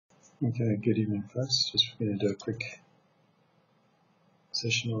Okay, good evening folks. Just going to do a quick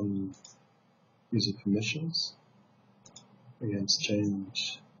session on user permissions. We're going to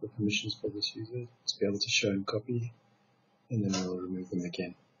change the permissions for this user to be able to show and copy, and then we'll remove them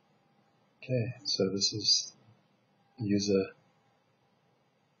again. Okay, so this is user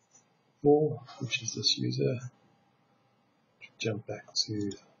 4, which is this user. Jump back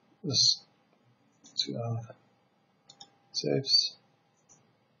to this, to our saves.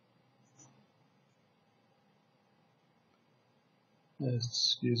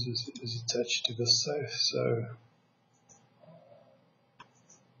 This user is attached to this safe, so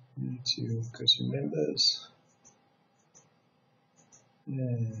we need to go to members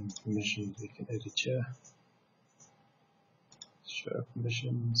and permissions. We can edit here. Show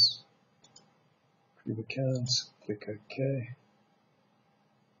permissions, group accounts, click OK.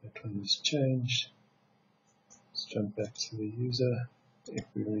 That one is changed. Let's jump back to the user. If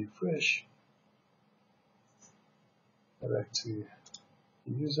we refresh, go back to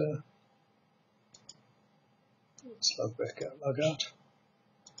the user. Let's log back out, log out,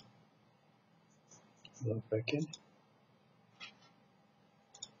 log back in.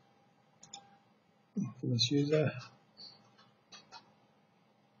 For this user,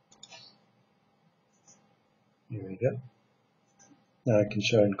 here we go. Now I can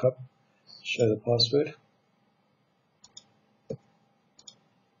show and copy, show the password.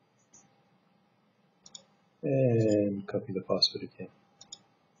 And copy the password again.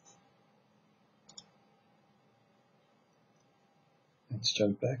 Let's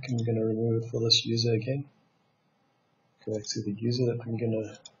jump back and we're going to remove it for this user again. Go back to the user that we're going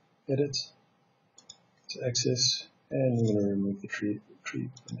to edit, to access, and we're going to remove the tree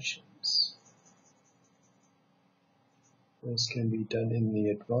permissions. This can be done in the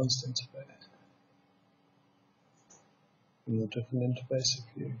advanced interface, in a different interface if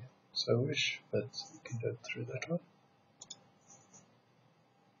you so wish, but you can go through that one.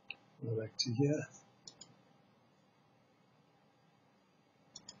 Go back to here,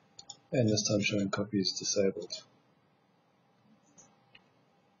 and this time showing copy is disabled.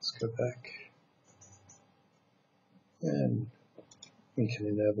 Let's go back, and we can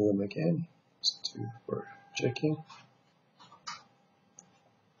enable them again, just for checking.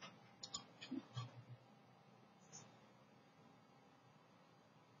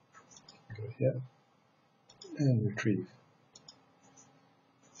 Go here and retrieve.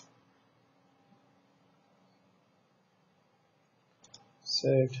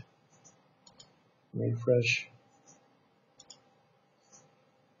 Saved. Refresh.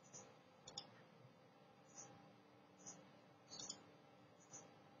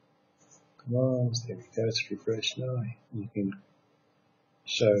 Commands. There we go. It's refreshed now. You can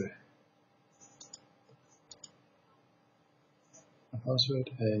show a password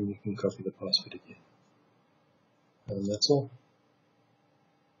and you can copy the password again. And that's all.